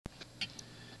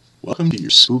Welcome to your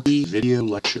spooky video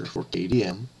lecture for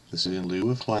KDM. This is in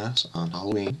lieu of class on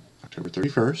Halloween, October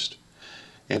 31st,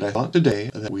 and I thought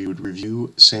today that we would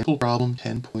review sample problem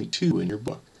 10.2 in your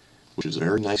book, which is a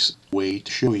very nice way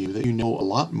to show you that you know a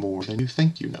lot more than you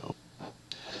think you know.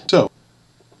 So,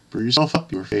 brew yourself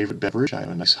up your favorite beverage. I have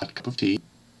a nice hot cup of tea.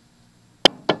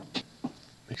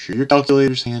 Make sure your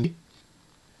calculator's handy,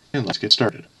 and let's get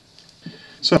started.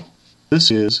 So, this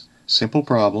is sample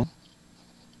problem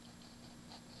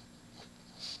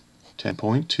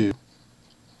 10.2.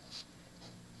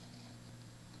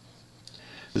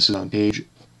 This is on page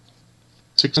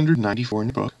 694 in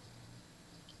your book.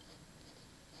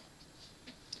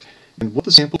 And what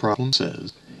the sample problem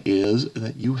says is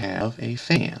that you have a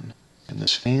fan, and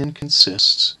this fan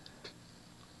consists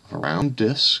of a round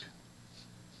disc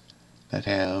that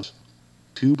has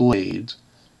two blades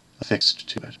affixed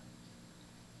to it.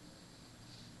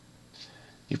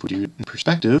 If we do it in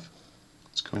perspective,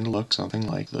 it's going to look something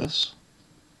like this.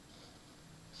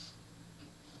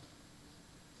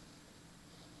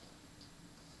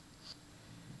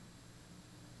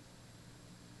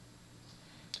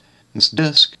 This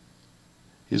disc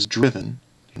is driven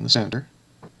in the center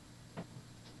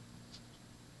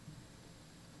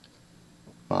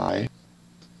by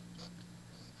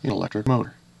an electric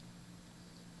motor.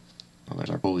 Well, there's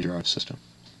our pulley drive system.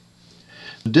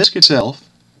 The disc itself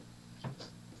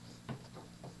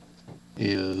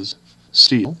is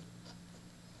steel.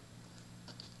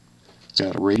 It's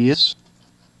got a radius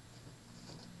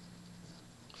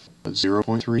of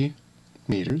 0.3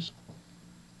 meters,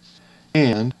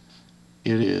 and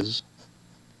it is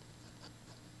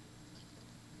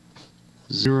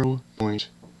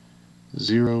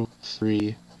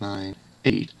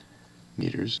 0.0398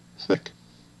 meters thick.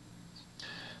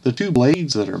 The two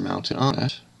blades that are mounted on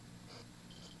it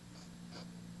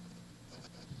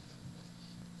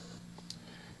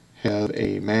have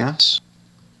a mass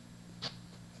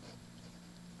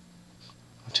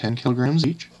of 10 kilograms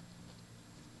each.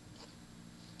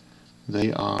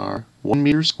 They are 1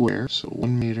 meter square, so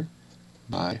 1 meter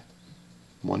by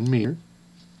 1 meter,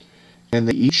 and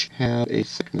they each have a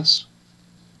thickness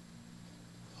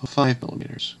of 5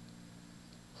 millimeters.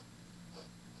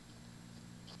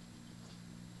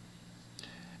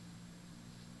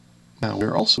 Now,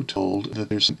 we're also told that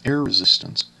there's some air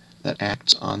resistance that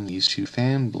acts on these two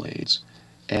fan blades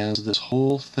as this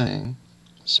whole thing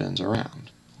spins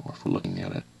around. Or if we're looking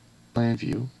at it plan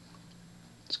view,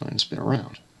 it's going to spin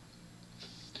around.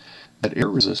 That air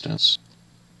resistance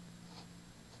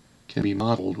can be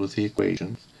modeled with the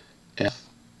equation F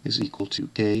is equal to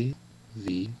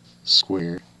kV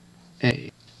squared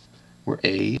A, where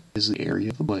A is the area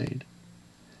of the blade,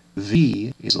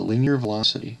 V is a linear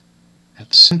velocity at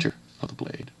the center of the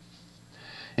blade,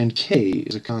 and K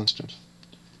is a constant.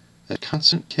 That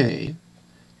constant K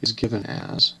is given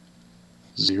as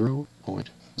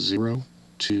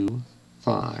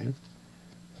 0.025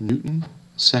 Newton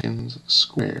seconds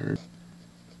squared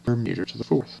per meter to the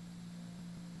fourth.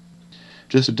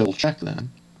 Just to double check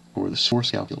then, for the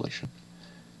source calculation,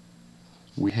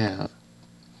 we have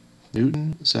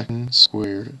Newton seconds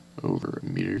squared over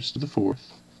meters to the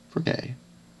fourth for K.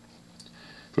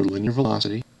 For linear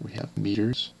velocity, we have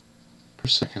meters per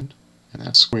second, and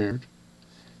that's squared.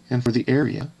 And for the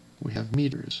area, we have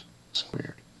meters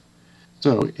squared.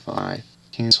 So if I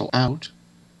cancel out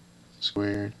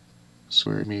squared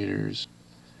meters,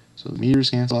 so the meters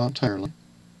cancel out entirely.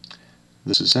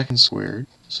 This is seconds squared,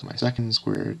 so my seconds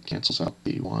squared cancels out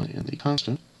the 1 in the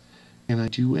constant, and I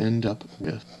do end up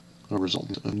with a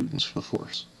resultant of newtons for the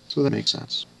force. So that makes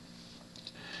sense.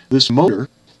 This motor,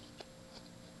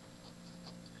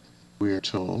 we are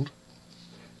told,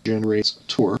 generates a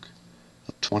torque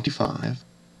of 25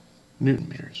 Newton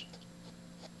meters.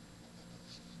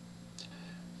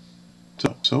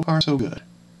 So far so good.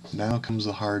 Now comes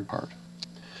the hard part.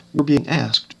 We're being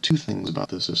asked two things about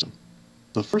this system.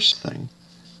 The first thing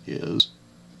is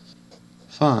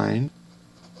find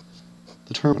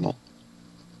the terminal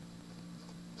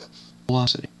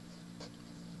velocity.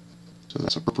 So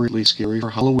that's appropriately scary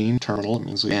for Halloween. Terminal, it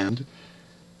means the end.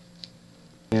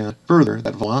 And further,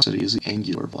 that velocity is the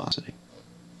angular velocity.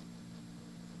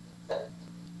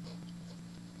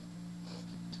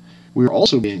 We are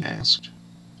also being asked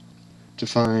to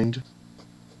find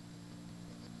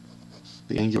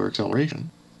the angular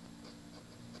acceleration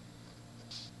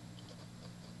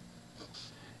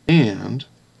and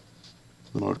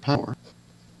the motor power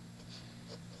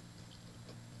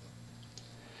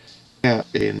at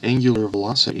an angular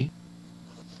velocity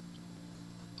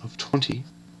of 20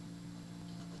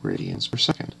 radians per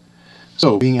second.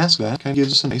 So being asked that kind of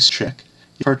gives us a nice check.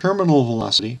 If our terminal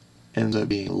velocity ends up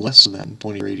being less than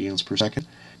 20 radians per second,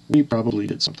 we probably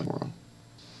did something wrong.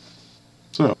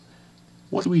 So,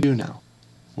 what do we do now?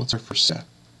 What's our first step?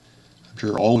 I'm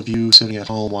sure all of you sitting at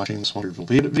home watching this wonderful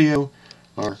video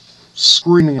are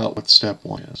screaming out what step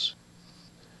 1 is.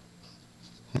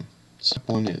 Step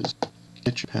 1 is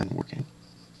get your pen working.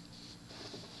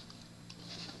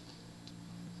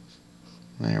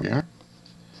 There we are.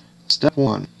 Step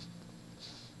 1.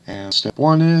 And step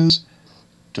 1 is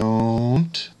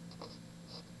don't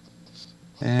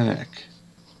panic.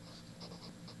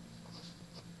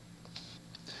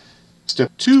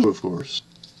 Step 2, of course,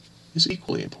 is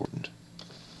equally important.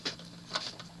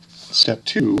 Step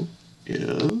 2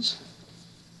 is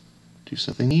do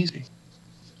something easy.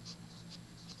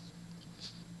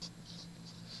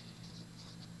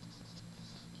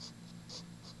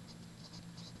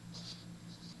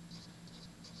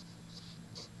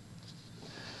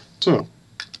 So,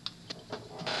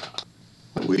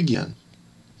 we begin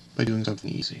by doing something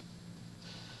easy.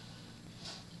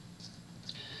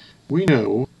 We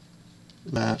know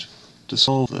that to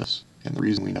solve this, and the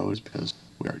reason we know is because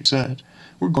we already said it,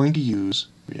 we're going to use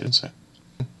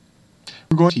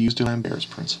D'Alembert's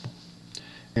principle.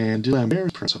 And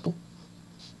D'Alembert's principle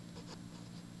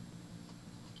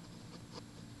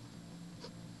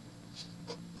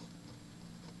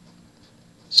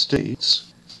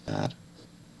states that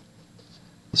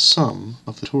the sum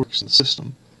of the torques in the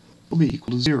system will be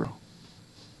equal to 0.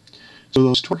 So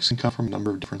those torques can come from a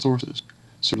number of different sources.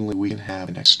 Certainly we can have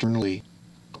an externally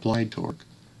applied torque,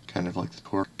 kind of like the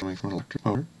torque coming from an electric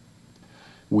motor.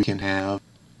 We can have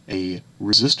a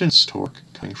resistance torque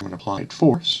coming from an applied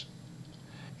force.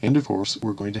 And of course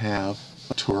we're going to have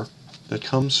a torque that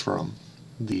comes from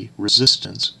the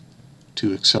resistance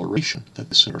to acceleration that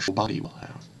this inertial body will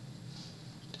have.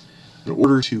 In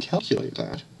order to calculate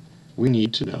that, we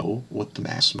need to know what the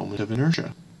mass moment of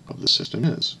inertia of the system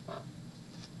is.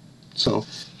 So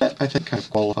that, I think, kind of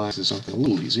qualifies as something a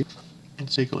little easy.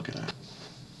 Let's take a look at that.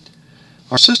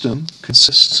 Our system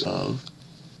consists of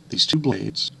these two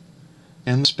blades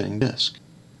and the spinning disc.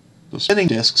 The spinning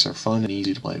discs are fun and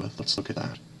easy to play with. Let's look at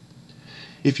that.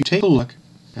 If you take a look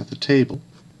at the table,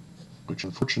 which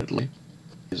unfortunately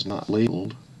is not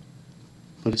labeled,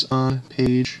 but it's on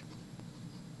page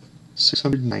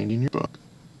 690 in your book,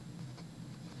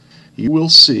 you will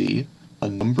see a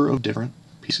number of different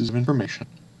pieces of information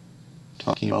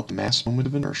talking about the mass moment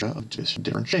of inertia of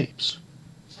different shapes.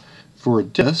 For a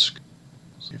disc,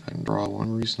 let's see if I can draw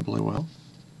one reasonably well,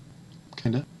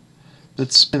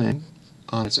 that's spinning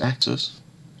on its axis,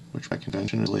 which by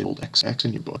convention is labeled XX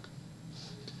in your book,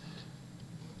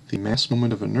 the mass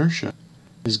moment of inertia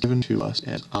is given to us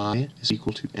as I is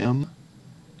equal to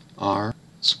mr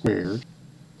squared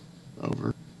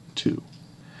over 2,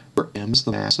 where m is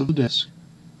the mass of the disk,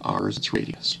 r is its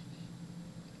radius.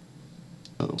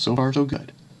 So far so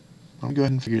good. I'll go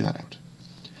ahead and figure that out.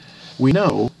 We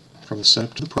know from the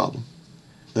setup to the problem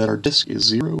that our disk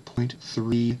is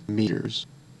 0.3 meters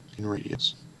in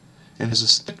radius and has a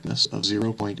thickness of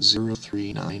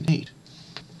 0.0398.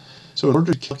 So in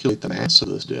order to calculate the mass of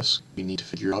this disk, we need to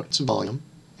figure out its volume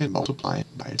and multiply it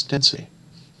by its density.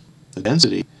 The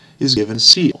density is given as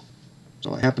steel.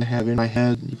 So I happen to have in my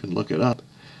head, and you can look it up,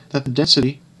 that the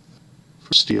density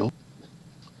for steel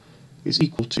is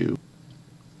equal to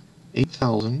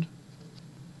 8,000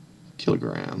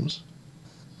 kilograms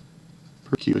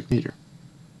per cubic meter.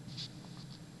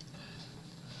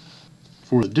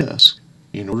 For the disk,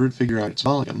 in order to figure out its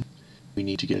volume, we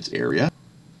need to get its area,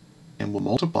 and we'll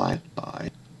multiply it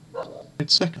by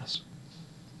its thickness.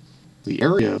 The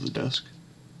area of the disk,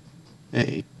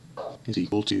 A, is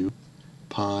equal to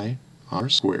pi r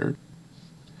squared.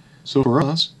 So for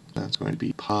us, that's going to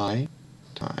be pi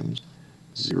times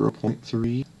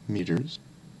 0.3 meters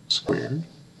squared,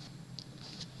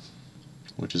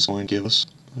 which is going to give us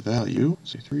a value,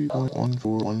 say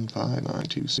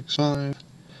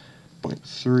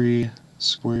 3.1415925.3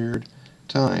 squared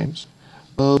times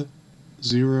of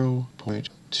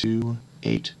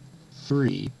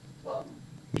 0.283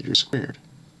 meters squared.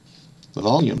 The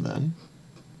volume then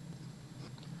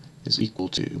is equal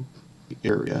to the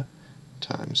area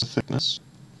times the thickness.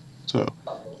 So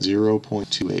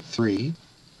 0.283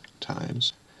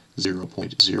 times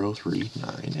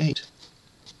 0.0398.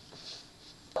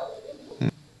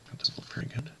 That doesn't look very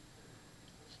good.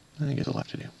 I guess I'll have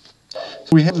to do.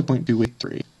 So we have the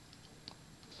 0.283.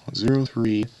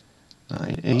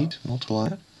 0398, multiply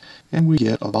it, and we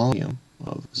get a volume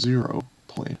of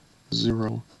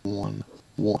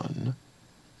 0.011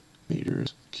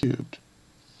 meters cubed.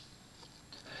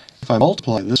 If I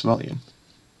multiply this volume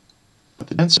with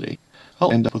the density,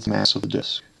 I'll end up with the mass of the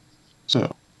disk.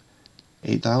 So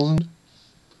 8,000,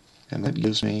 and that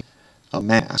gives me a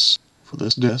mass for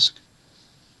this disc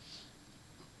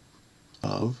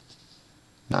of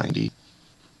 90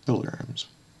 kilograms.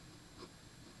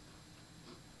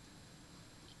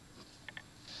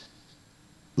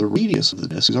 The radius of the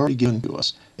disc is already given to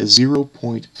us as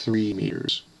 0.3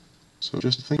 meters. So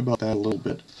just to think about that a little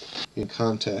bit in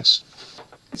context,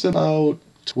 it's about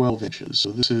 12 inches.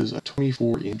 So this is a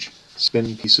 24-inch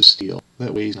spinning piece of steel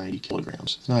that weighs 90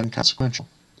 kilograms. Not inconsequential.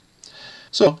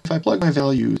 So if I plug my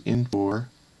values in for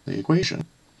the equation,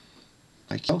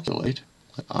 I calculate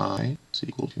that I is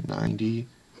equal to 90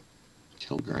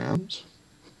 kilograms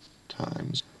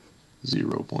times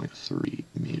 0.3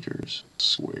 meters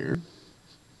squared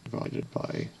divided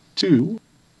by 2,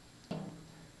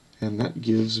 and that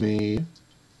gives me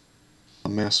a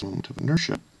mass moment of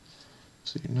inertia.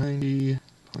 So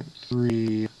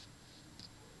 90.3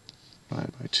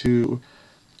 divided by 2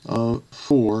 of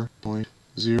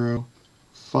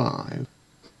 4.05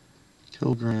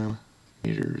 kilogram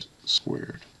meters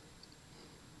squared.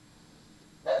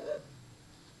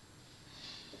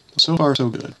 So far, so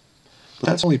good. But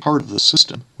that's only part of the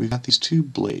system. We've got these two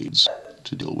blades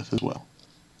to deal with as well.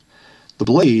 The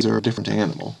blades are a different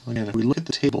animal. Again, if we look at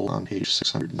the table on page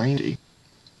 690,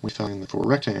 we find that for a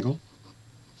rectangle,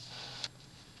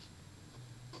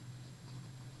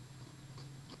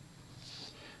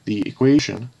 the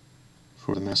equation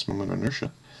for the mass moment of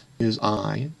inertia is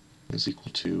I is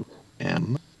equal to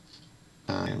m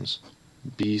times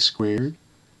b squared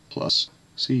plus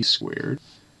c squared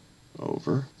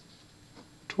over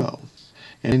 12.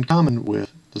 And in common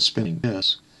with the spinning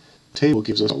disk, the table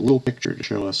gives us a little picture to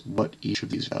show us what each of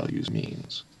these values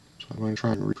means. So I'm going to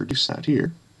try and reproduce that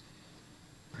here.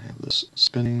 I have this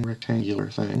spinning rectangular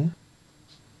thing,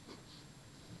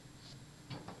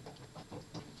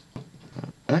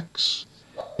 x,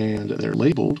 and they're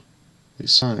labeled,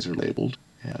 these signs are labeled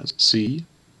as C,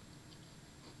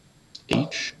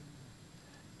 H,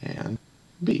 and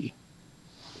B.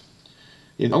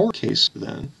 In our case,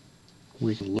 then,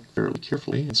 we can look fairly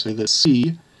carefully and say that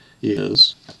C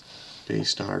is,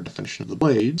 based on our definition of the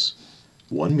blades,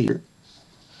 1 meter,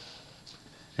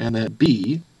 and that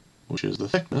B, which is the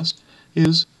thickness,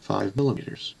 is 5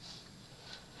 millimeters.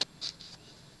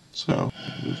 So,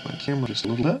 move my camera just a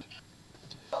little bit.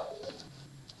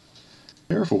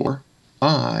 Therefore,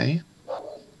 I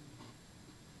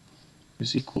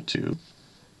is equal to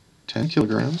 10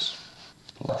 kilograms,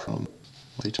 pulled from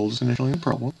what they told us initially in the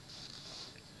problem,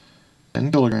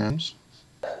 10 kilograms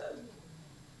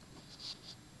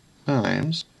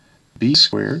times b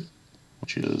squared,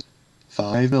 which is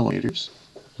 5 millimeters.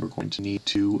 We're going to need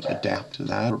to adapt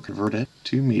that or convert it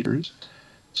to meters.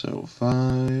 So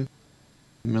 5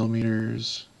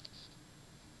 millimeters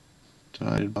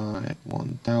divided by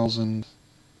 1,000,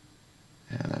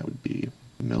 and that would be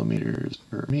millimeters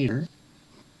per meter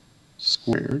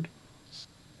squared,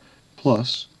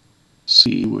 plus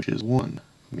c, which is 1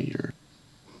 meter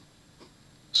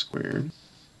squared,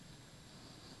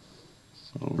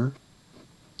 over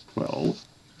 12.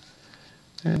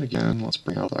 And again, let's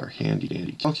bring out our handy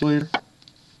dandy calculator.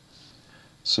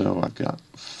 So I've got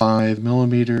 5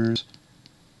 millimeters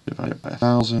divided by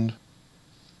 1,000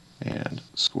 and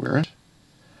square it.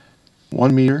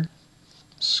 1 meter,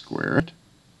 square it,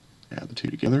 add the two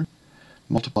together,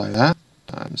 multiply that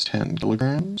times 10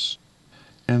 kilograms,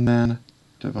 and then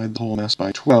divide the whole mass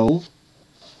by 12.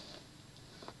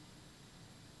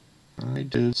 I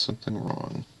did something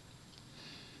wrong.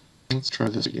 Let's try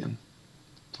this again.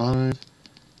 5,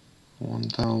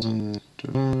 1,000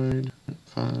 divide,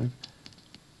 5,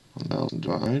 1,000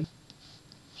 divide,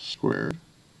 squared,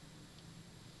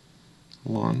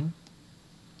 1,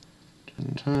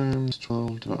 10 times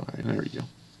 12 divide. There we go.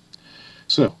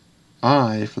 So,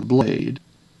 I for the blade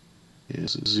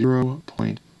is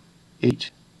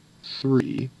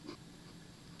 0.83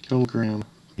 kilogram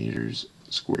meters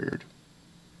squared.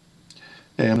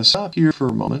 Okay, I'm going to stop here for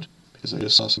a moment because I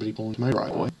just saw somebody pull into my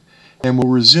driveway, and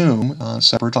we'll resume on a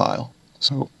separate file.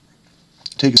 So,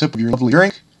 take a sip of your lovely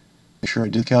drink, make sure I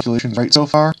did the calculations right so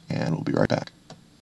far, and we'll be right back.